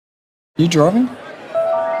You driving?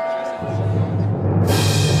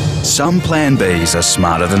 Some Plan Bs are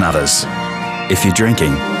smarter than others. If you're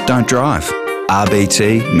drinking, don't drive.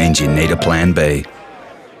 RBT means you need a Plan B.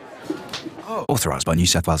 Authorised by New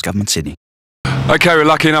South Wales Government, Sydney. Okay, we're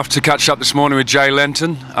lucky enough to catch up this morning with Jay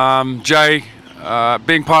Lenton. Jay,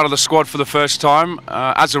 being part of the squad for the first time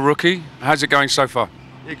as a rookie, how's it going so far?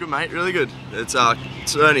 Yeah, good mate, really good. It's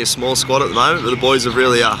only a small squad at the moment, but the boys have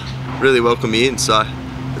really welcomed me in, so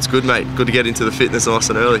it's good mate. Good to get into the fitness nice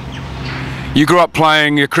and early. You grew up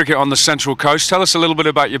playing your cricket on the Central Coast. Tell us a little bit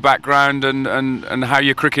about your background and how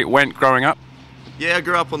your cricket went growing up. Yeah, I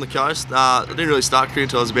grew up on the coast. I didn't really start cricket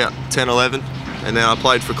until I was about 10, 11, and then I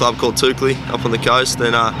played for a club called Toukley up on the coast.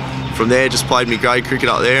 Then from there, just played me grade cricket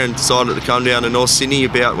up there and decided to come down to North Sydney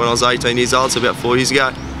about when I was 18 years old, so about 4 years ago,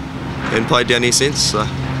 and played down here since. So.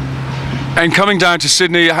 And coming down to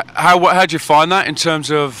Sydney, how'd you find that in terms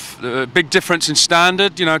of the big difference in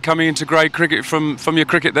standard, you know, coming into grade cricket from your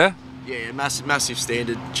cricket there? Yeah, massive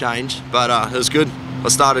standard change, but it was good. I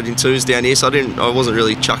started in twos down here, so I wasn't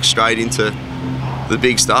really chucked straight into the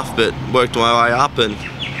big stuff, but worked my way up and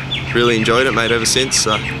really enjoyed it, mate, ever since.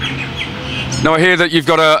 So. Now I hear that you've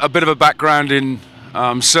got a bit of a background in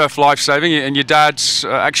surf lifesaving, and your dad's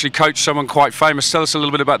actually coached someone quite famous. Tell us a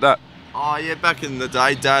little bit about that. Oh yeah, back in the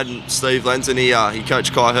day, Dad and Steve Lenton, he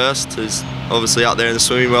coached Kai Hurst, who's obviously out there in the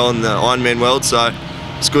swimming world and the Ironman world, so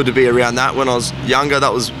it's good to be around that. When I was younger,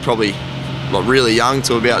 that was probably not really young,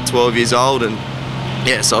 till about 12 years old, and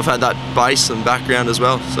yeah, so I've had that base and background as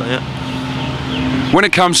well, so yeah. When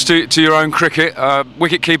it comes to your own cricket,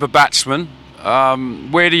 wicket-keeper batsman,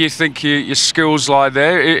 where do you think your skills lie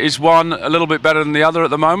there? Is one a little bit better than the other at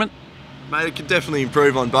the moment? Mate, it could definitely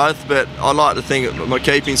improve on both, but I like to think that my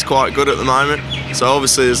keeping's quite good at the moment. So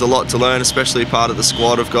obviously there's a lot to learn, especially part of the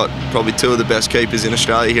squad. I've got probably two of the best keepers in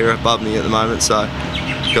Australia here above me at the moment. So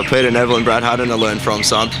I've got Peter Neville and Brad Haddon to learn from,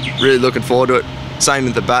 so I'm really looking forward to it. Same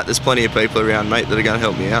with the bat, there's plenty of people around, mate, that are going to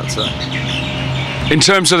help me out. So. In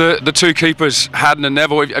terms of the two keepers, Haddon and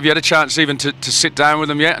Neville, have you had a chance even to sit down with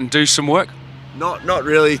them yet and do some work? Not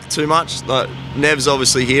really too much. Like, Nev's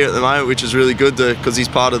obviously here at the moment, which is really good because he's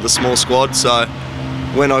part of the small squad. So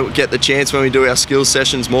when I get the chance, when we do our skills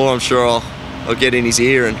sessions more, I'm sure I'll get in his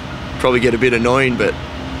ear and probably get a bit annoying, but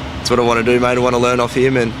that's what I want to do, mate. I want to learn off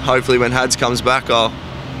him, and hopefully when Hads comes back, I'll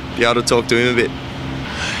be able to talk to him a bit.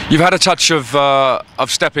 You've had a touch of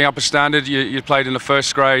stepping up a standard. You played in the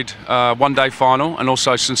first grade one-day final and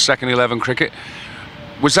also some second 11 cricket.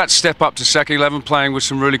 Was that step up to second 11, playing with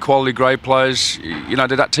some really quality grade players, you know,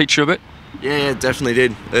 did that teach you a bit? Yeah, it definitely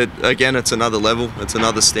did. Again, it's another level, it's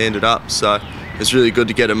another standard up, so it's really good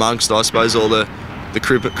to get amongst, I suppose, all the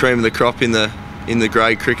cream of the crop in the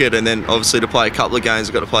grade cricket, and then obviously to play a couple of games,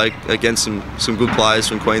 I've got to play against some good players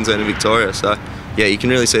from Queensland and Victoria, so yeah, you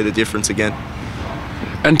can really see the difference again.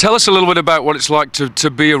 And tell us a little bit about what it's like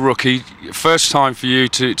to be a rookie, first time for you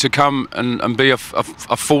to come and be a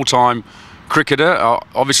full-time cricketer.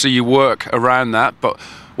 Obviously you work around that, but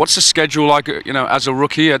what's the schedule like, you know, as a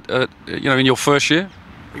rookie you know, in your first year?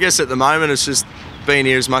 I guess at the moment it's just being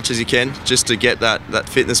here as much as you can, just to get that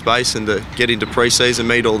fitness base and to get into pre-season,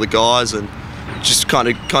 meet all the guys, and just kind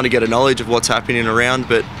of get a knowledge of what's happening around.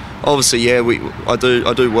 But obviously, yeah, I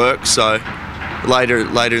do work, so later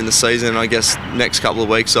in the season, I guess next couple of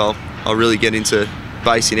weeks I'll really get into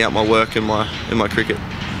basing out my work and my cricket.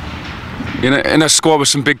 In a squad with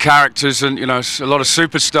some big characters and, you know, a lot of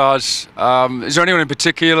superstars, is there anyone in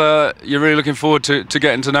particular you're really looking forward to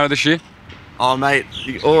getting to know this year? Oh mate,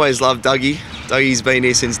 you always love Dougie. Dougie's been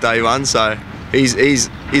here since day one, so he's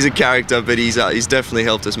a character, but he's definitely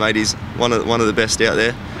helped us, mate. He's one of the best out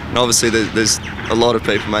there. And obviously there's a lot of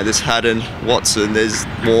people, mate. There's Haddon, Watson, there's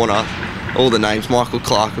Warner, all the names, Michael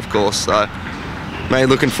Clark, of course. So mate,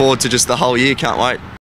 looking forward to just the whole year. Can't wait.